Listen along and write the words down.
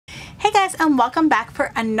Hey guys, and welcome back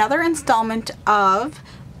for another installment of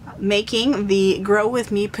making the Grow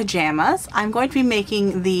With Me pajamas. I'm going to be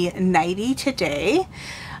making the nightie today.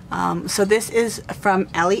 So this is from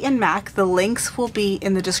Ellie and Mac. The links will be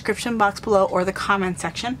in the description box below or the comment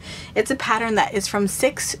section. It's a pattern that is from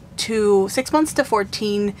 6 months to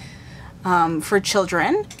 14 for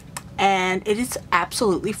children. And it is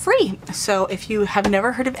absolutely free. So if you have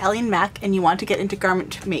never heard of Ellie and Mac and you want to get into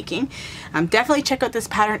garment making, definitely check out this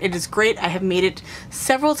pattern. It is great. I have made it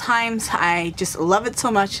several times. I just love it so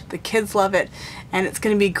much. The kids love it, and it's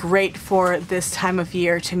going to be great for this time of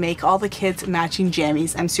year to make all the kids matching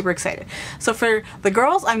jammies. I'm super excited. So for the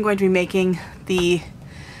girls, I'm going to be making the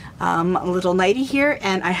little nightie here,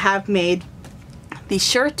 and I have made the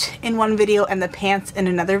shirt in one video and the pants in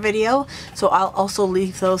another video, so I'll also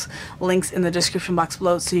leave those links in the description box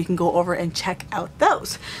below so you can go over and check out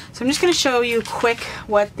those. So I'm just going to show you quick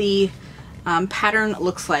what the pattern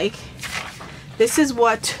looks like. This is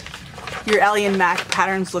what your Ellie and Mac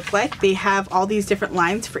patterns look like. They have all these different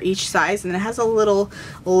lines for each size, and it has a little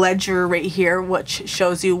ledger right here which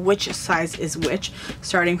shows you which size is which,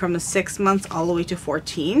 starting from the 6 months all the way to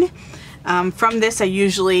 14. From this I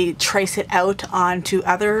usually trace it out onto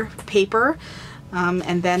other paper,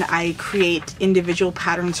 and then I create individual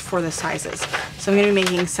patterns for the sizes. So I'm going to be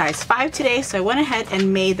making size 5 today, so I went ahead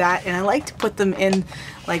and made that, and I like to put them in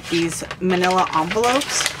like these manila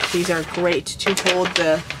envelopes. These are great to hold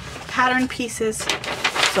the pattern pieces.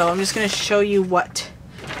 So I'm just going to show you what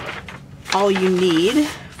all you need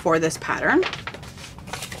for this pattern.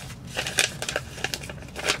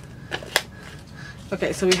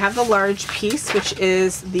 Okay, so we have the large piece, which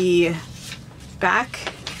is the back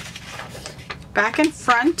and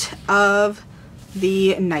front of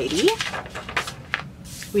the nightie.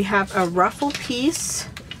 We have a ruffle piece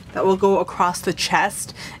that will go across the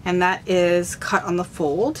chest, and that is cut on the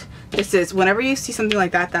fold. This is, whenever you see something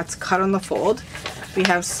like that, that's cut on the fold. We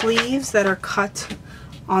have sleeves that are cut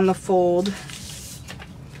on the fold.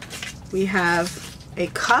 We have a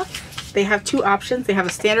cuff. They have two options. They have a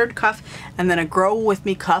standard cuff and then a Grow With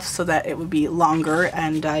Me cuff, so that it would be longer,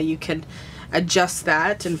 and you can adjust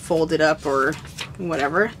that and fold it up or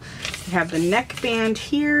whatever. We have the neckband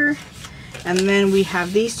here, and then we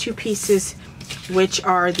have these two pieces, which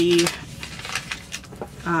are the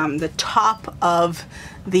top of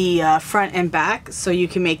the front and back, so you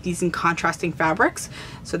can make these in contrasting fabrics.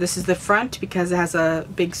 So this is the front because it has a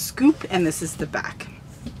big scoop, and this is the back.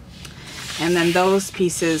 And then those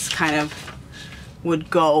pieces kind of would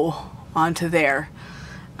go onto there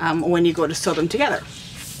when you go to sew them together.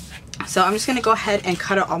 So I'm just going to go ahead and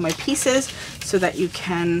cut out all my pieces so that you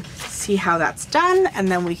can see how that's done, and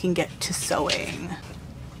then we can get to sewing.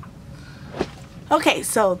 Okay,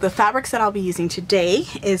 so the fabrics that I'll be using today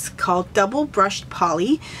is called double brushed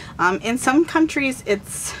poly. In some countries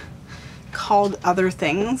it's called other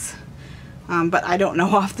things. But I don't know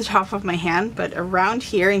off the top of my hand, but around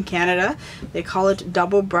here in Canada they call it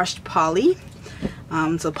double brushed poly,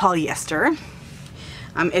 so polyester.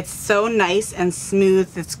 It's so nice and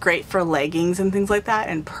smooth. It's great for leggings and things like that,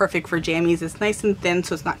 and perfect for jammies. It's nice and thin,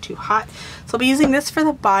 so it's not too hot. So I'll be using this for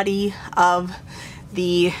the body of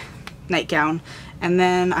the nightgown, and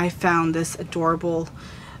then I found this adorable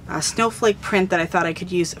snowflake print that I thought I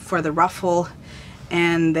could use for the ruffle,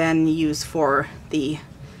 and then use for the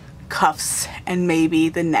cuffs and maybe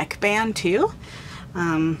the neckband too.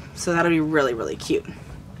 So that'll be really, really cute.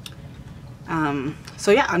 So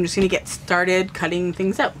yeah, I'm just gonna get started cutting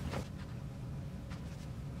things out.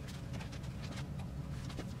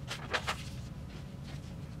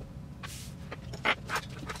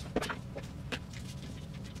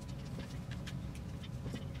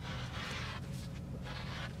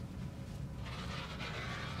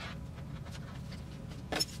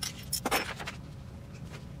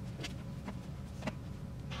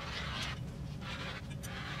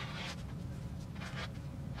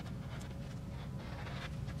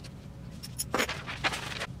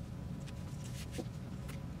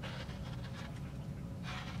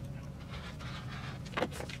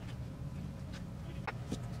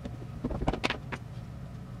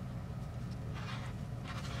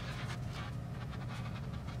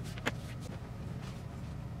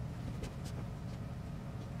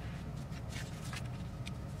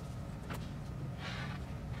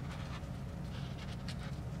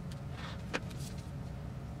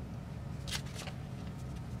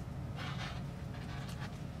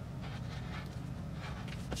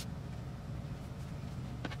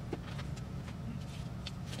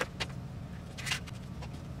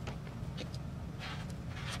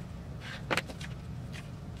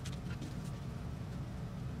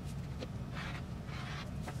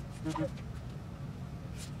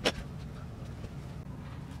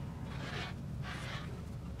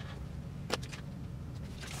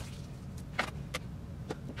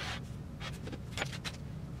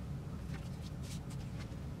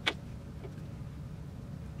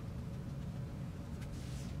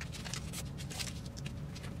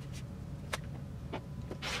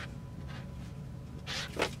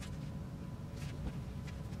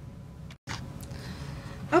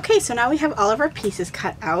 Okay, so now we have all of our pieces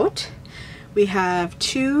cut out. We have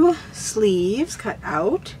 2 sleeves cut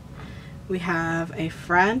out. We have a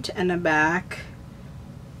front and a back.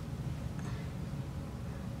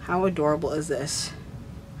 How adorable is this?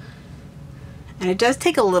 And it does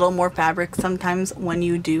take a little more fabric sometimes when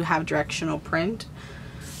you do have directional print.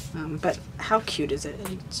 But how cute is it?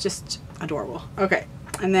 It's just adorable. Okay,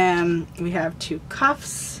 and then we have 2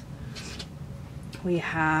 cuffs. We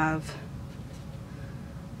have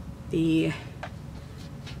the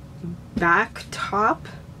back top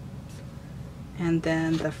and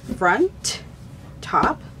then the front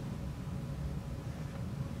top,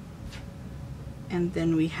 and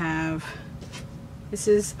then we have, this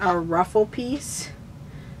is our ruffle piece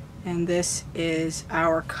and this is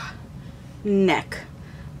our neck,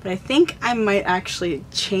 but I think I might actually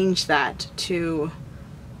change that to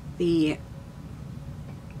the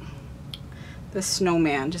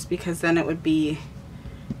snowman, just because then it would be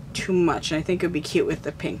too much, and I think it would be cute with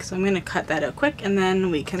the pink. So I'm going to cut that out quick and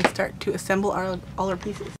then we can start to assemble all our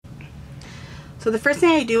pieces. So the first thing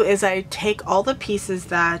I do is I take all the pieces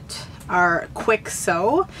that are quick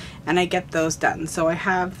sew and I get those done. So I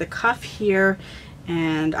have the cuff here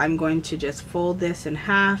and I'm going to just fold this in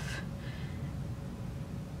half,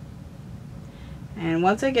 and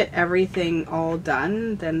once I get everything all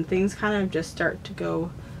done, then things kind of just start to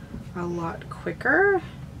go a lot quicker.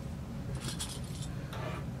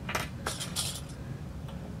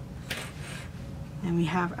 And we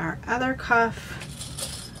have our other cuff.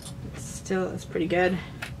 It's pretty good.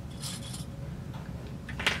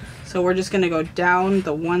 So we're just going to go down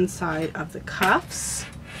the one side of the cuffs.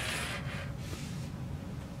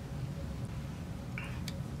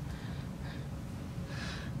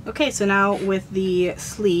 Okay, so now with the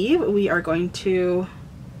sleeve, we are going to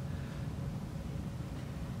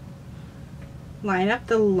line up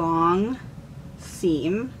the long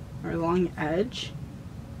seam or long edge.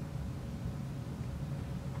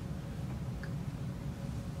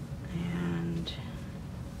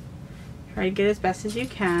 Try to get as best as you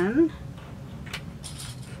can.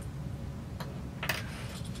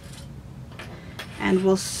 And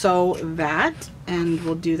we'll sew that, and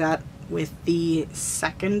we'll do that with the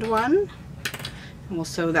second one. And we'll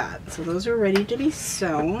sew that. So those are ready to be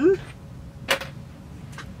sewn.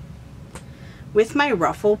 With my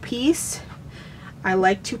ruffle piece, I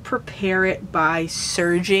like to prepare it by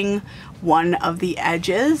serging one of the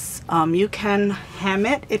edges. You can hem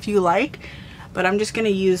it if you like, but I'm just going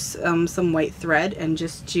to use some white thread and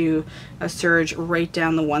just do a serge right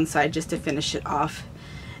down the one side just to finish it off.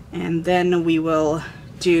 And then we will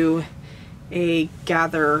do a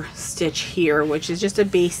gather stitch here, which is just a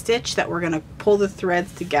base stitch that we're going to pull the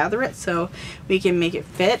threads to gather it so we can make it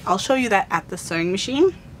fit. I'll show you that at the sewing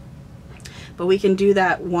machine, but we can do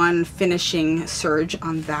that one finishing serge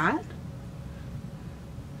on that.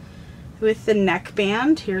 With the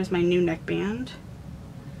neckband, here's my new neckband.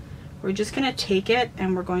 We're just going to take it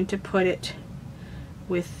and we're going to put it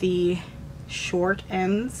with the short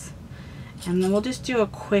ends, and then we'll just do a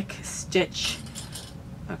quick stitch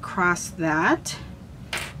across that,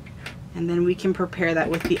 and then we can prepare that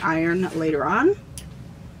with the iron later on.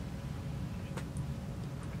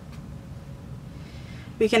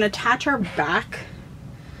 We can attach our back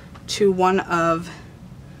to one of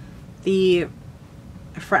the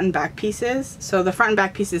front and back pieces. So the front and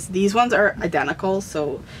back pieces, these ones are identical,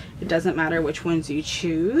 so it doesn't matter which ones you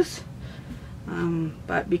choose.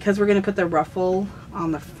 But because we're going to put the ruffle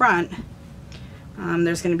on the front,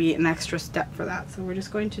 there's going to be an extra step for that. So we're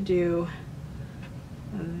just going to do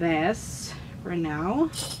this for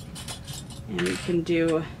now, and you can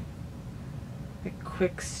do a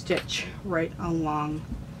quick stitch right along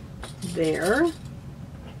there.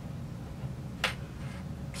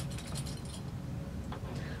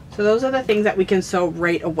 So those are the things that we can sew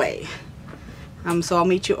right away. So I'll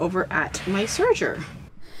meet you over at my serger.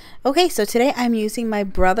 Okay, so today I'm using my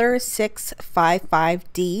Brother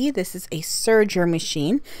 655D. This is a serger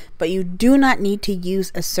machine, but you do not need to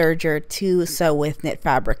use a serger to sew with knit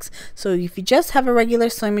fabrics. So if you just have a regular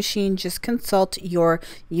sewing machine, just consult your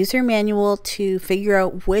user manual to figure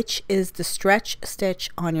out which is the stretch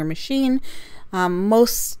stitch on your machine.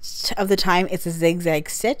 Most of the time it's a zigzag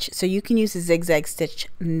stitch, so you can use a zigzag stitch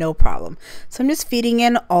no problem. So I'm just feeding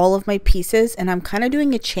in all of my pieces, and I'm kind of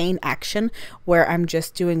doing a chain action where I'm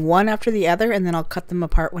just doing one after the other, and then I'll cut them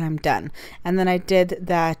apart when I'm done. And then I did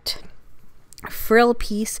that frill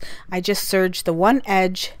piece, I just serged the one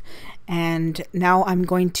edge, and now I'm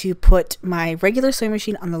going to put my regular sewing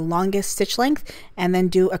machine on the longest stitch length and then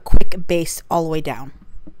do a quick base all the way down.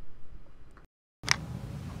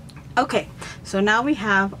 Okay, so now we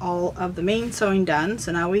have all of the main sewing done,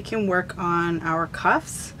 so now we can work on our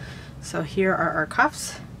cuffs. So here are our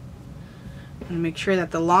cuffs. And make sure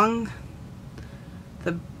that the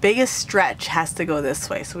biggest stretch has to go this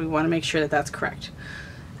way, so we want to make sure that that's correct.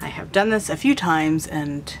 I have done this a few times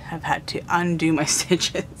and have had to undo my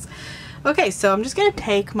stitches. Okay, so I'm just going to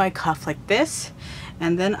take my cuff like this,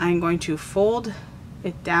 and then I'm going to fold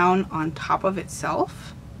it down on top of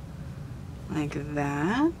itself like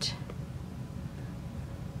that.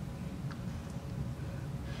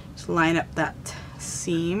 Just line up that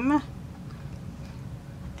seam,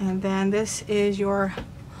 and then this is your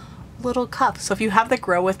little cuff. So if you have the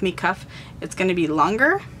Grow With Me cuff, it's going to be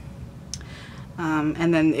longer,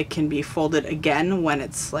 and then it can be folded again when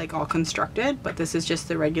it's like all constructed, but this is just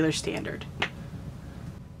the regular standard.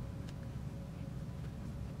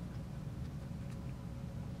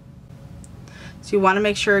 So you want to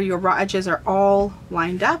make sure your raw edges are all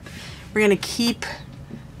lined up. We're going to keep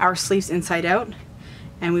our sleeves inside out,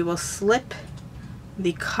 and we will slip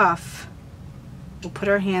the cuff. We'll put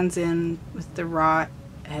our hands in with the raw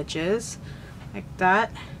edges like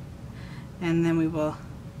that, and then we will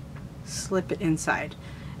slip it inside.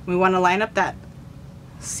 We want to line up that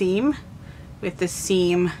seam with the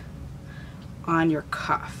seam on your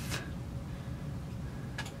cuff.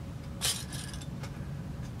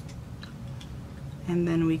 And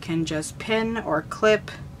then we can just pin or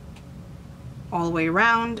clip all the way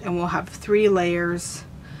around, and we'll have 3 layers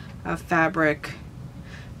of fabric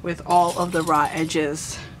with all of the raw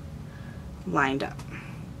edges lined up.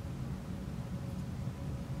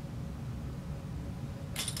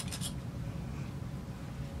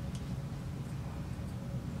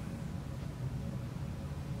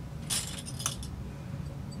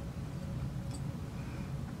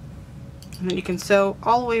 And then you can sew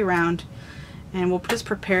all the way around, and we'll just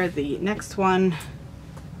prepare the next one,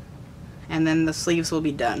 and then the sleeves will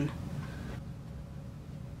be done.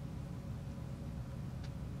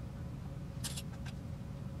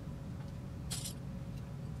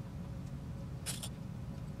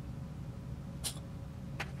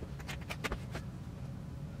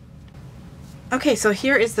 Okay, so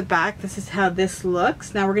here is the back. This is how this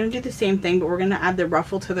looks. Now we're going to do the same thing, but we're going to add the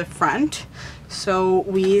ruffle to the front. So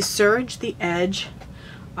we serge the edge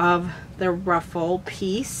of the ruffle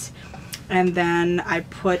piece, and then I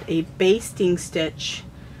put a basting stitch,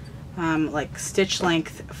 like stitch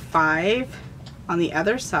length 5 on the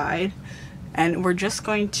other side, and we're just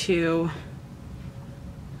going to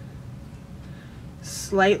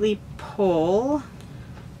slightly pull.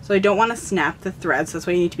 So I don't want to snap the threads, so that's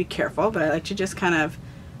why you need to be careful, but I like to just kind of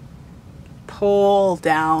pull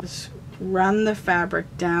down, just run the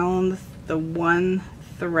fabric down the one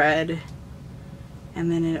thread,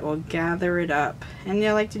 and then it will gather it up. And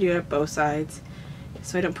I like to do it at both sides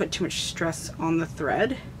so I don't put too much stress on the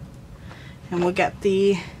thread. And we'll get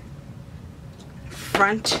the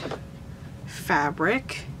front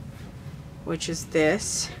fabric, which is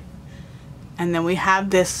this, and then we have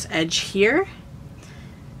this edge here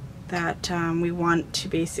that we want to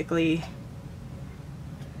basically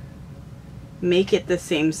make it the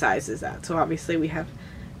same size as that. So obviously we have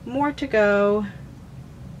more to go,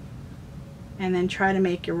 and then try to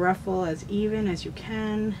make your ruffle as even as you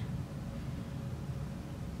can.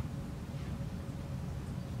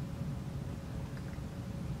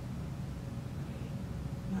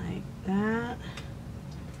 Like that.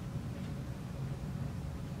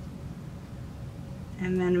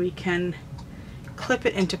 And then we can clip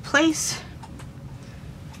it into place,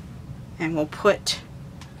 and we'll put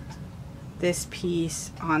this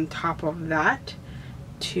piece on top of that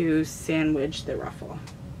to sandwich the ruffle.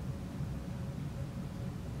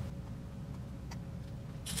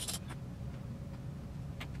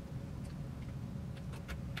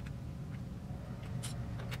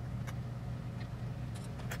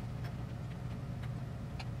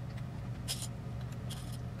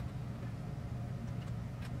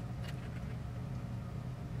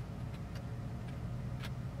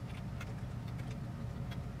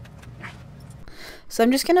 So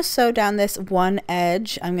I'm just going to sew down this one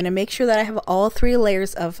edge. I'm going to make sure that I have all 3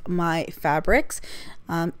 layers of my fabrics.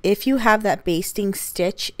 If you have that basting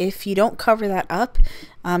stitch, if you don't cover that up,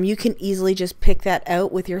 you can easily just pick that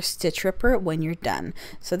out with your stitch ripper when you're done.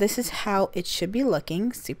 So this is how it should be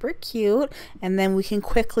looking, super cute. And then we can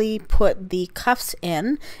quickly put the cuffs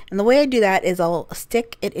in. And the way I do that is I'll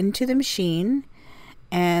stick it into the machine,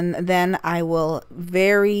 and then I will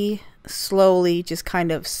very slowly just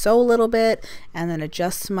kind of sew a little bit and then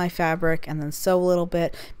adjust my fabric and then sew a little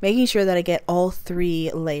bit, making sure that I get all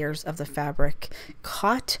 3 layers of the fabric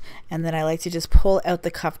caught. And then I like to just pull out the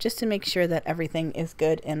cuff just to make sure that everything is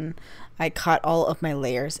good and I caught all of my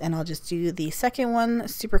layers. And I'll just do the second one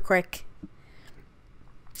super quick,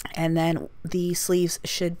 and then the sleeves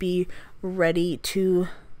should be ready to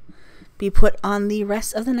be put on the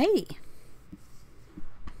rest of the nightie.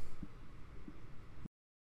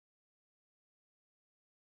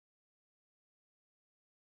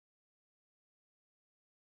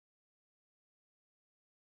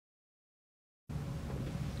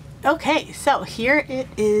 Okay, so here it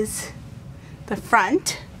is, the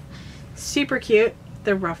front. Super cute,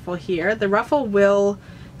 the ruffle here. The ruffle will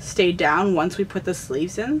stay down once we put the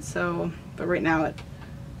sleeves in, so, but right now it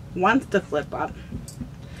wants to flip up.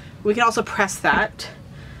 We can also press that.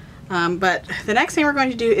 But the next thing we're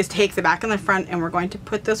going to do is take the back and the front, and we're going to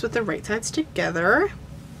put those with the right sides together.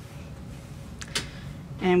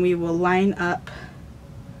 And we will line up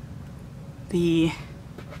the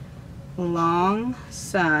long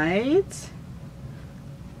sides,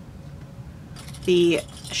 the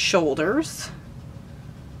shoulders,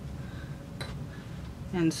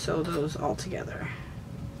 and sew those all together.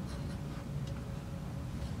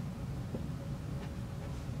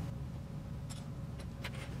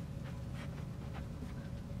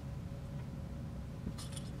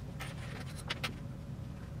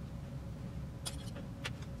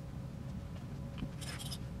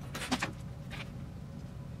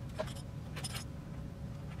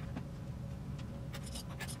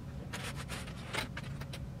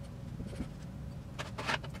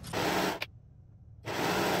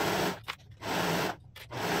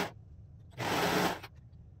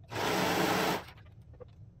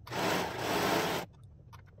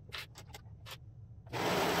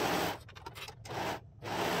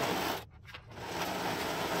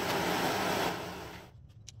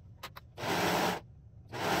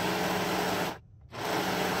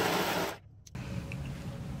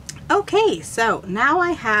 Okay, so now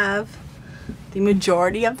I have the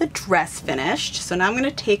majority of the dress finished. So now I'm going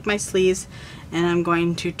to take my sleeves and I'm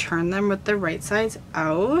going to turn them with the right sides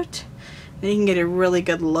out. Then you can get a really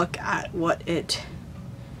good look at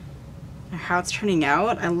how it's turning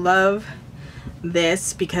out. I love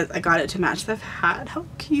this because I got it to match the hat. How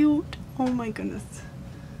cute! Oh my goodness.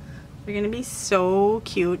 They're going to be so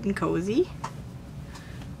cute and cozy.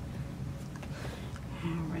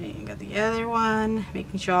 Got the other one,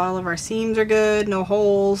 making sure all of our seams are good, no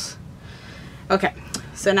holes. Okay,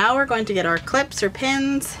 so now we're going to get our clips or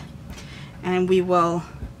pins, and we will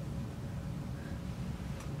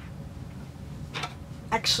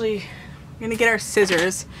actually, we're going to get our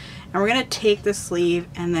scissors, and we're going to take the sleeve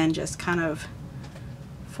and then just kind of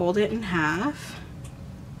fold it in half.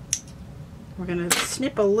 We're going to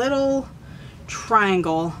snip a little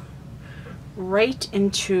triangle right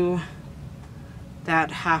into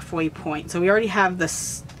that halfway point. So we already have the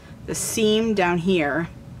seam down here,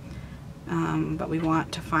 but we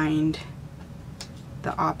want to find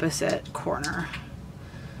the opposite corner.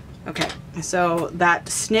 Okay, so that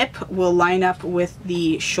snip will line up with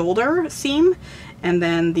the shoulder seam, and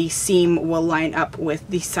then the seam will line up with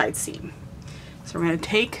the side seam. So we're going to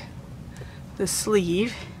take the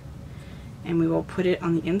sleeve and we will put it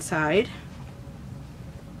on the inside,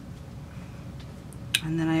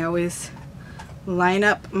 and then I always line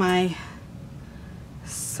up my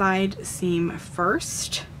side seam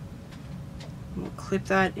first. We'll clip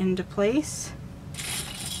that into place,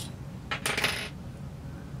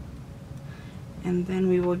 and then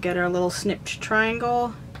we will get our little snipped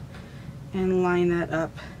triangle and line that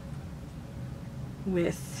up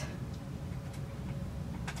with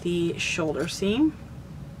the shoulder seam,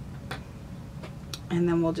 and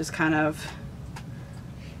then we'll just kind of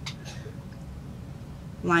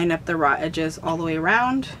line up the raw edges all the way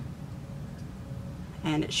around,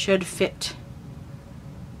 and it should fit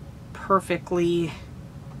perfectly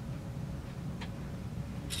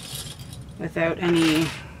without any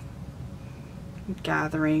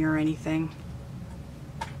gathering or anything.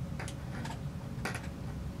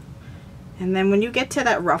 And then when you get to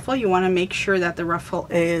that ruffle, you want to make sure that the ruffle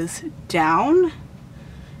is down,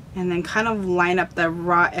 and then kind of line up the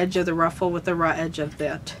raw edge of the ruffle with the raw edge of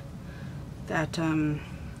that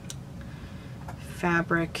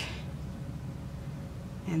fabric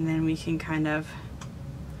And then we can kind of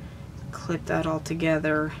clip that all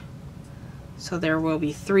together so there will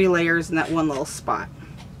be 3 layers in that one little spot.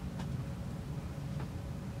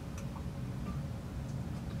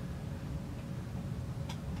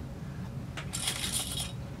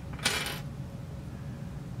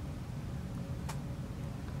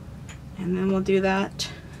 And then we'll do that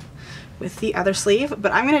with the other sleeve,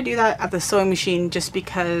 but I'm going to do that at the sewing machine just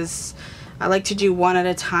because I like to do one at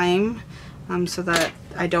a time, so that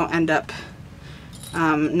I don't end up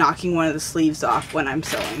knocking one of the sleeves off when I'm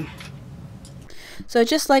sewing. So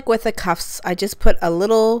just like with the cuffs, I just put a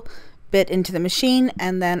little bit into the machine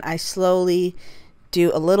and then I slowly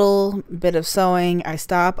do a little bit of sewing. I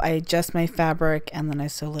stop, I adjust my fabric, and then I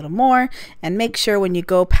sew a little more, and make sure when you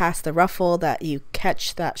go past the ruffle that you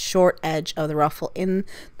catch that short edge of the ruffle in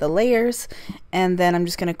the layers. And then I'm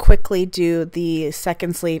just going to quickly do the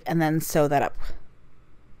second sleeve and then sew that up.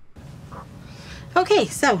 Okay,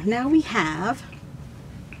 so now we have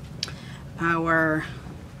our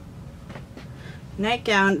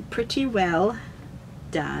nightgown pretty well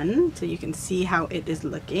done, so you can see how it is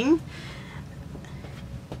looking.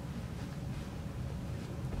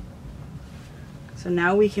 So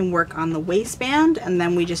now we can work on the waistband, and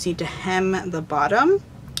then we just need to hem the bottom,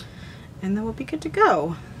 and then we'll be good to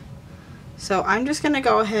go. So I'm just going to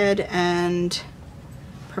go ahead and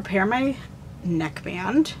prepare my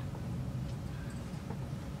neckband.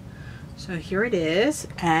 So here it is,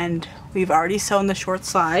 and we've already sewn the short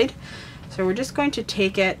side. So we're just going to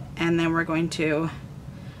take it and then we're going to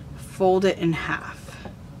fold it in half.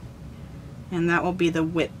 And that will be the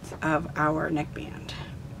width of our neckband.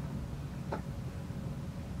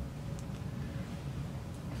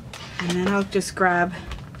 And then I'll just grab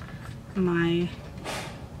my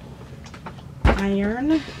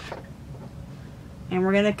iron and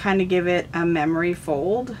we're going to kind of give it a memory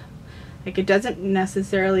fold. Like, it doesn't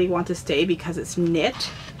necessarily want to stay because it's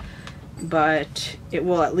knit, but it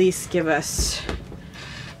will at least give us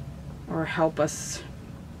or help us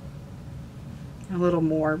a little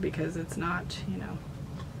more because it's not, you know.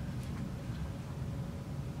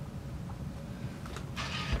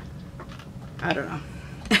 I don't know.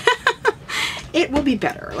 It will be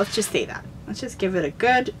better. Let's just say that. Let's just give it a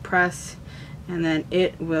good press and then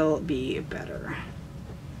it will be better.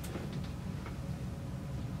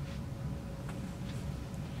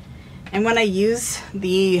 And when I use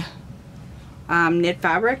the knit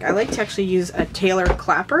fabric, I like to actually use a tailor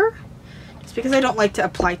clapper just because I don't like to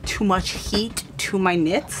apply too much heat to my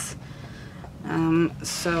knits.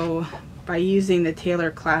 So by using the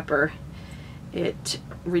tailor clapper, it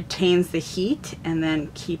retains the heat and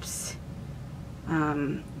then keeps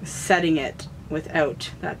setting it without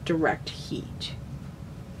that direct heat.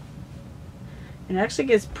 And it actually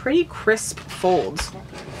gives pretty crisp folds.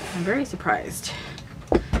 I'm very surprised.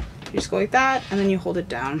 You just go like that and then you hold it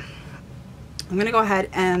down. I'm gonna go ahead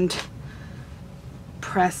and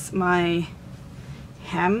press my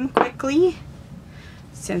hem quickly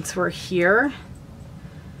since we're here.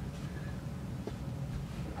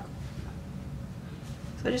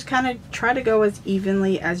 So just kind of try to go as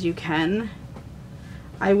evenly as you can.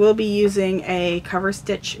 I will be using a cover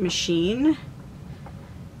stitch machine,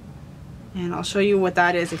 and I'll show you what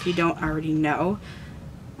that is if you don't already know.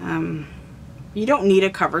 You don't need a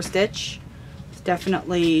cover stitch. It's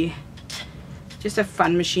definitely just a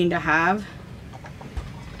fun machine to have,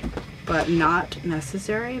 but not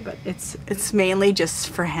necessary. But it's mainly just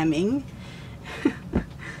for hemming,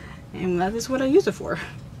 and that is what I use it for.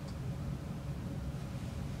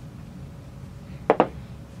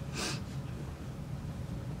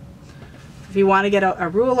 If you want to get out a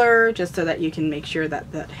ruler just so that you can make sure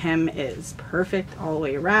that that hem is perfect all the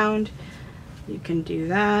way around, you can do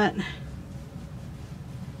that.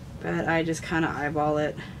 But I just kind of eyeball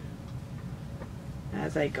it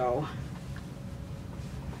as I go.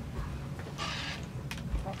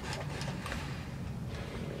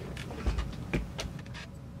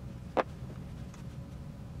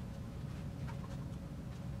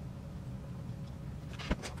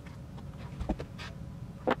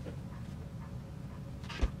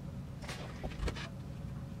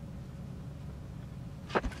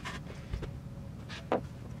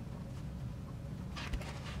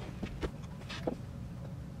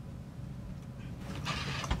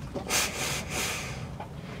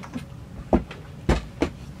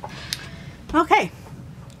 Okay,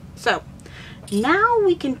 so now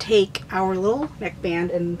we can take our little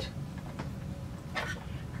neckband and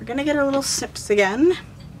we're gonna get our little snips again.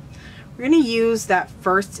 We're gonna use that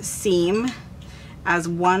first seam as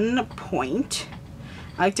one point.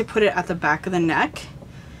 I like to put it at the back of the neck,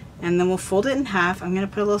 and then we'll fold it in half. I'm gonna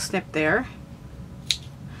put a little snip there.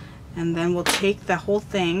 And then we'll take the whole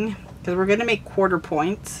thing, because we're going to make quarter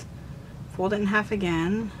points. Fold it in half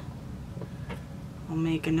again. We'll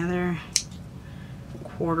make another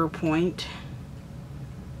quarter point.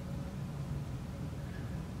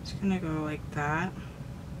 Just going to go like that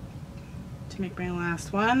to make my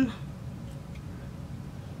last one.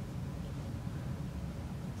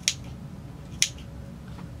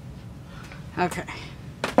 Okay.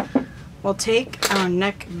 We'll take our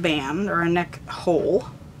neck band, or a neck hole.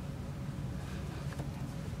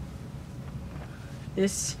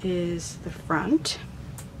 This is the front.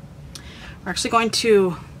 We're actually going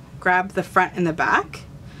to grab the front and the back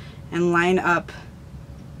and line up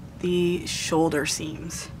the shoulder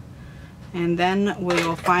seams. And then we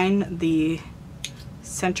will find the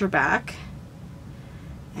center back,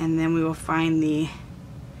 and then we will find the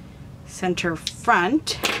center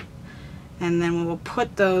front, and then we will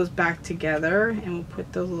put those back together, and we'll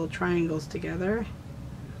put those little triangles together.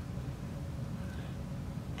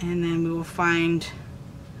 And then we will find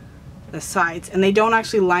the sides, and they don't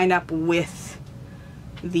actually line up with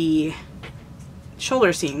the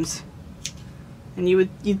shoulder seams, and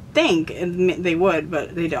you'd think they would,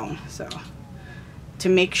 but they don't. So to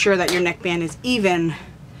make sure that your neckband is even,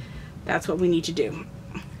 that's what we need to do.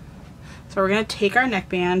 So we're going to take our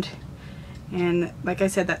neckband, and like I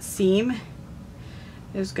said, that seam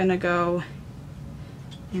is going to go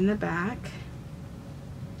in the back,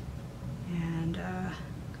 and I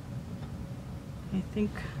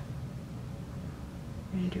think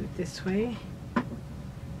I'm going to do it this way,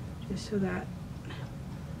 just so that,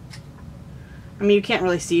 I mean, you can't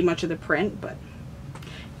really see much of the print, but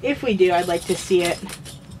if we do, I'd like to see it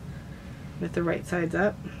with the right sides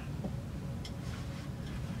up.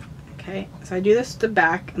 Okay, so I do this to the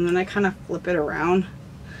back, and then I kind of flip it around.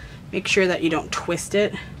 Make sure that you don't twist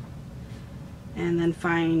it, and then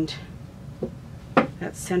find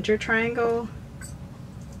that center triangle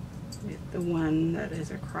with the one that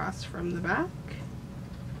is across from the back.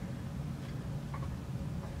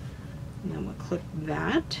 And then we'll clip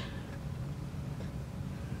that.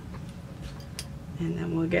 And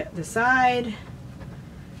then we'll get the side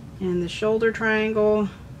and the shoulder triangle.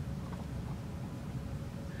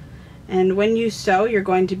 And when you sew, you're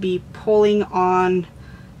going to be pulling on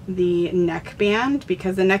the neckband,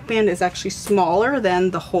 because the neckband is actually smaller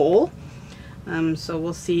than the hole. So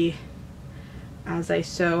we'll see as I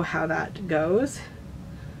sew how that goes.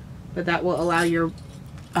 But that will allow your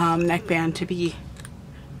neckband to be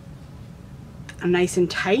nice and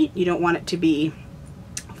tight. You don't want it to be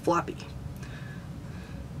floppy.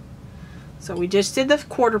 So we just did the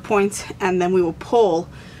quarter points, and then we will pull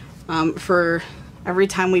for every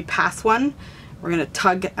time we pass one. We're going to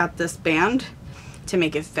tug at this band to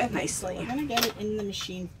make it fit nicely. So we're going to get it in the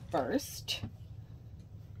machine first,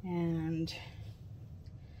 and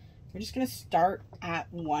we're just going to start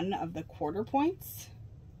at one of the quarter points.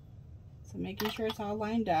 So making sure it's all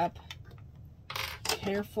lined up,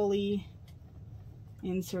 carefully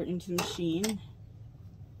insert into the machine,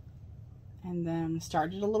 and then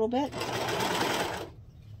start it a little bit,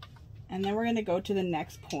 and then we're going to go to the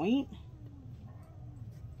next point,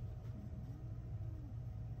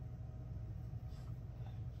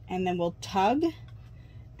 and then we'll tug,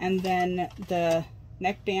 and then the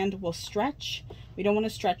neckband will stretch. We don't want to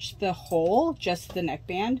stretch the hole, just the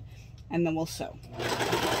neckband, and then we'll sew.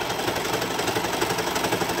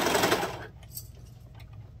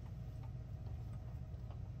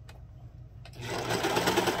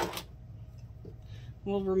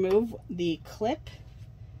 We'll remove the clip,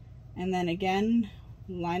 and then again,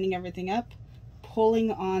 lining everything up,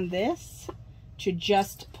 pulling on this to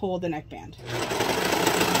just pull the neckband.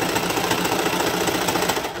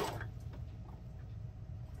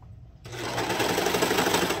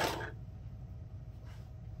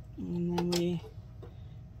 And then we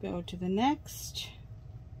go to the next.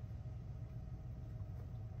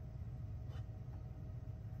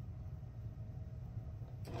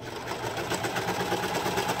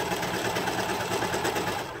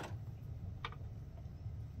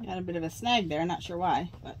 Got a bit of a snag there, not sure why,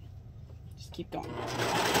 but just keep going.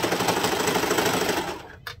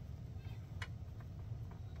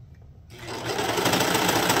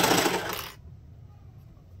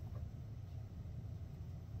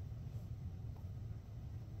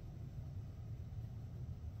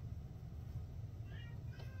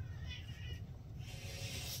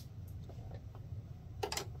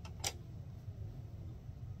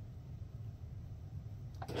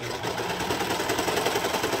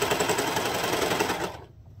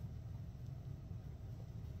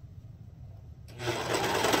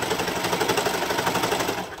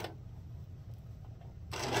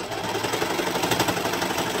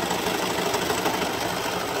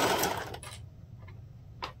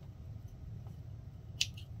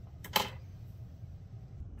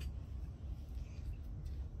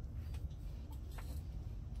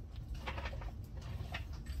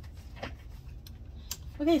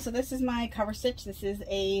 Okay, so this is my cover stitch. This is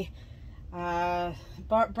a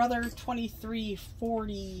Brother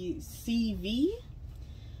 2340 CV.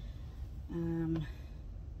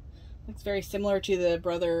 Looks very similar to the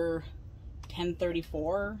Brother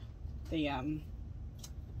 1034, the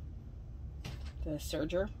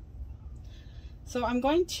serger. So I'm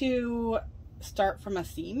going to start from a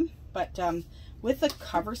seam, but with the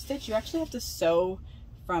cover stitch, you actually have to sew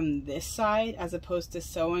from this side as opposed to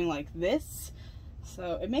sewing like this.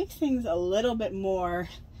 So it makes things a little bit more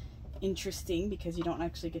interesting because you don't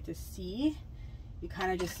actually get to see. You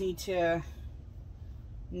kind of just need to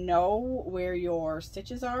know where your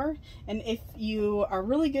stitches are. And if you are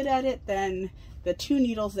really good at it, then the two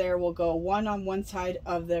needles there will go one on one side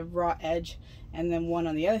of the raw edge and then one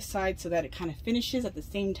on the other side so that it kind of finishes at the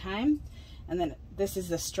same time. And then this is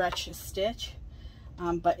the stretch stitch.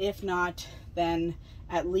 But if not, then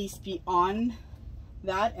at least be on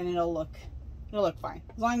that and it'll look fine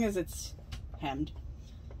as long as it's hemmed.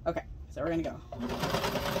 Okay, so we're gonna go.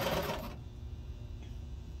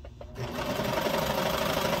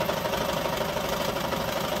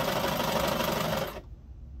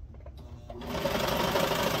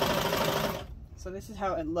 So this is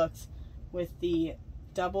how it looks with the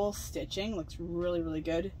double stitching. Looks really, really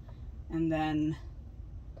good. And then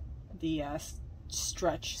the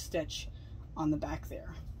stretch stitch on the back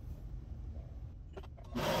there.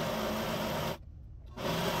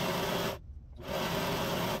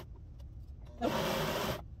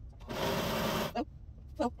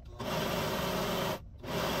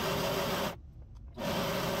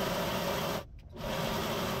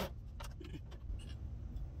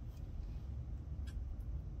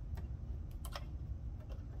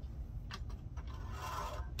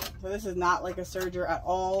 So this is not like a serger at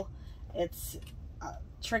all. It's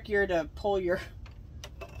trickier to pull your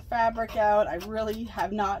fabric out. I really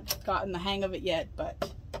have not gotten the hang of it yet,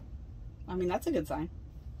 but I mean, that's a good sign.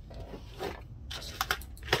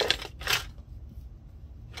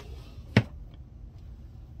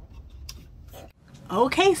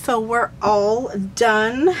 Okay, so we're all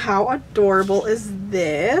done. How adorable is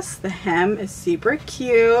this? The hem is super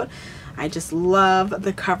cute. I just love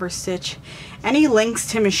the cover stitch. Any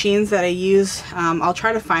links to machines that I use, I'll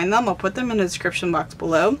try to find them. I'll put them in the description box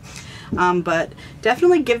below. But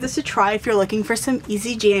definitely give this a try if you're looking for some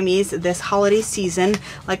easy jammies this holiday season.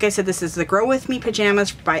 Like I said, this is the Grow With Me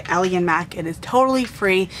pajamas by Ellie and Mac. It is totally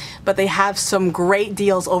free, but they have some great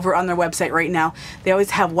deals over on their website right now. They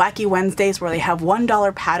always have Wacky Wednesdays where they have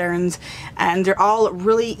 $1 patterns, and they're all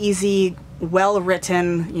really easy, well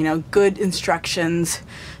written, you know, good instructions.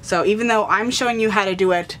 So even though I'm showing you how to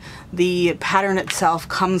do it, the pattern itself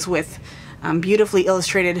comes with beautifully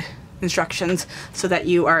illustrated instructions so that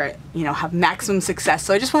you are, you know, have maximum success.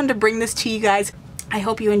 So I just wanted to bring this to you guys. I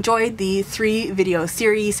hope you enjoyed the 3 video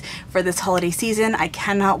series for this holiday season. I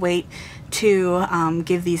cannot wait to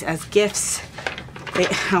give these as gifts.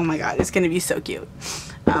 Oh my god, it's gonna be so cute.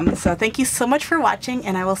 So thank you so much for watching,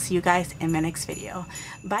 and I will see you guys in my next video.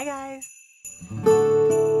 Bye guys.